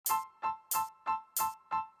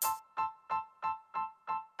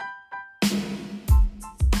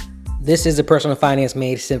This is the Personal Finance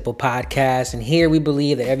Made Simple podcast, and here we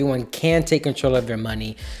believe that everyone can take control of their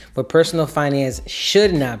money, but personal finance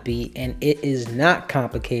should not be, and it is not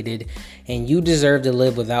complicated, and you deserve to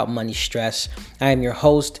live without money stress. I am your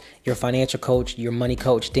host, your financial coach, your money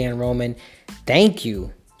coach, Dan Roman. Thank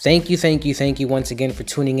you once again for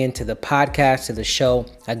tuning in to the podcast, to the show.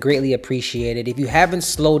 I greatly appreciate it. If you haven't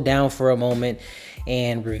slowed down for a moment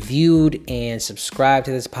and reviewed and subscribed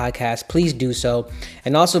to this podcast, please do so.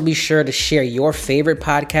 And also be sure to share your favorite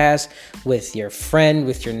podcast with your friend,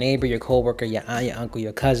 with your neighbor, your coworker, your aunt, your uncle,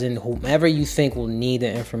 your cousin, whomever you think will need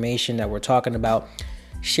the information that we're talking about.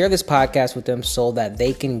 Share this podcast with them so that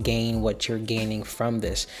they can gain what you're gaining from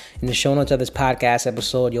this. In the show notes of this podcast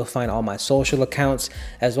episode, you'll find all my social accounts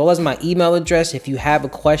as well as my email address. If you have a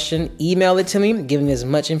question, email it to me. Give me as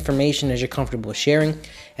much information as you're comfortable sharing,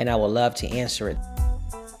 and I will love to answer it.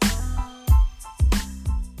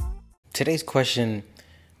 Today's question,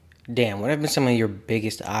 Dan, what have been some of your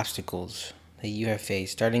biggest obstacles that you have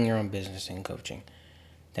faced starting your own business and coaching?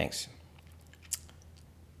 Thanks.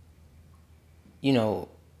 You know,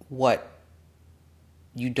 what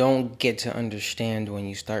you don't get to understand when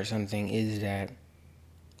you start something is that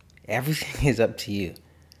everything is up to you.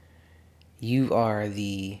 You are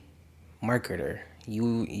the marketer.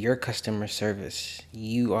 Your customer service.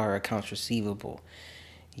 You are accounts receivable.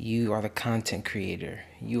 You are the content creator.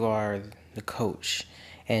 You are the coach.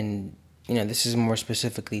 And, this is more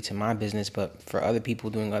specifically to my business, but for other people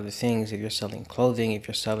doing other things, if you're selling clothing, if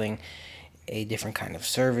you're selling a different kind of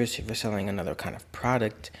service, if you're selling another kind of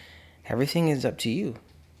product, everything is up to you.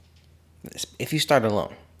 If you start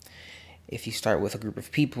alone, if you start with a group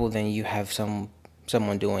of people, then you have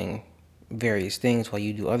someone doing various things while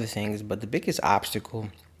you do other things. But the biggest obstacle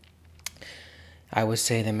I would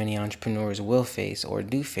say that many entrepreneurs will face or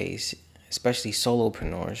do face, especially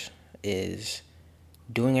solopreneurs, is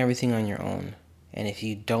doing everything on your own. And if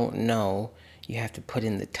you don't know, you have to put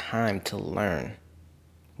in the time to learn,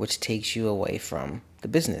 which takes you away from the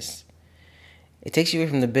business. It takes you away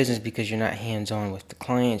from the business because you're not hands-on with the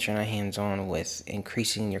clients, you're not hands-on with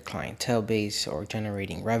increasing your clientele base or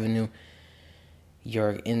generating revenue.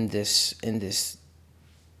 You're in this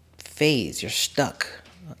phase, you're stuck.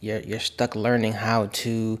 You're stuck learning how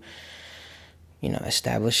to,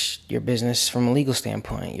 establish your business from a legal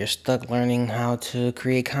standpoint. You're stuck learning how to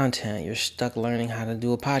create content. You're stuck learning how to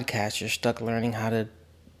do a podcast. You're stuck learning how to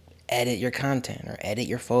edit your content or edit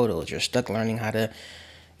your photos. You're stuck learning how to,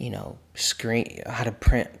 screen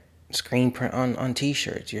print on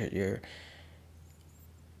t-shirts.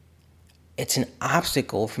 It's an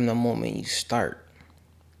obstacle from the moment you start.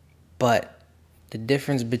 But the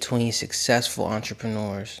difference between successful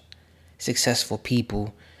entrepreneurs, successful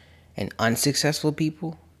people, and unsuccessful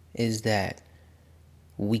people is that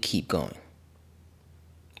we keep going.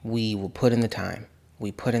 We will put in the time.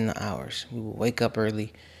 We put in the hours. We will wake up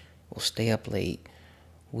early. We'll stay up late.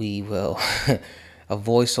 We will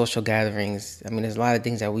avoid social gatherings. There's a lot of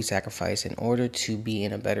things that we sacrifice in order to be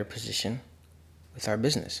in a better position with our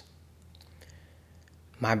business.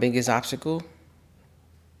 My biggest obstacle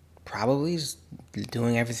probably is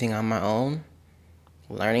doing everything on my own,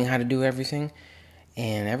 learning how to do everything,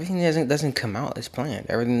 and everything doesn't come out as planned.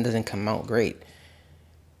 Everything doesn't come out great.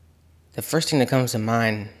 The first thing that comes to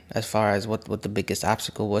mind as far as what the biggest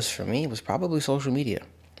obstacle was for me was probably social media.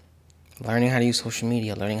 Learning how to use social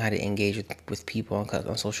media, learning how to engage with people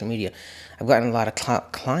on social media. I've gotten a lot of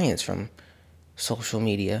clients from social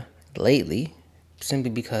media lately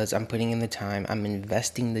simply because I'm putting in the time, I'm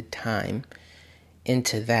investing the time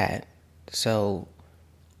into that, so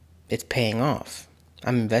it's paying off.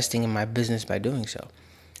 I'm investing in my business by doing so.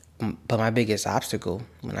 But my biggest obstacle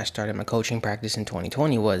when I started my coaching practice in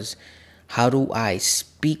 2020 was, how do I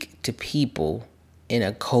speak to people in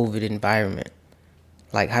a COVID environment?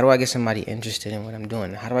 Like, how do I get somebody interested in what I'm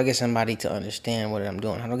doing? How do I get somebody to understand what I'm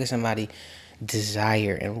doing? How do I get somebody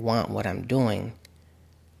desire and want what I'm doing,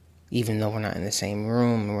 even though we're not in the same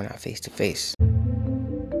room and we're not face to face?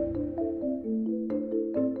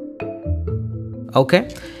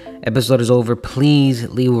 Okay, episode is over. Please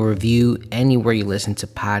leave a review anywhere you listen to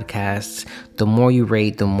podcasts. The more you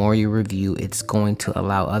rate, the more you review, it's going to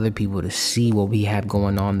allow other people to see what we have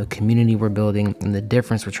going on, the community we're building, and the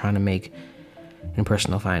difference we're trying to make in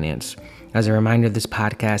personal finance. As a reminder, this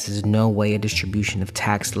podcast is in no way a distribution of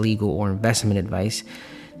tax, legal, or investment advice.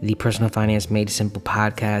 The Personal Finance Made Simple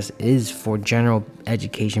podcast is for general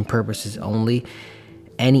education purposes only.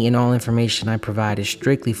 Any and all information I provide is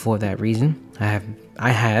strictly for that reason. I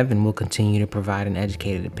have and will continue to provide an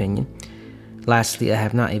educated opinion. Lastly, I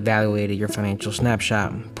have not evaluated your financial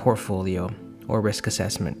snapshot, portfolio, or risk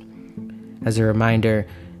assessment. As a reminder,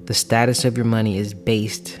 The status of your money is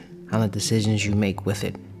based on the decisions you make with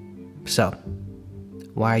it. So,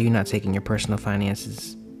 why are you not taking your personal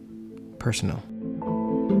finances personal?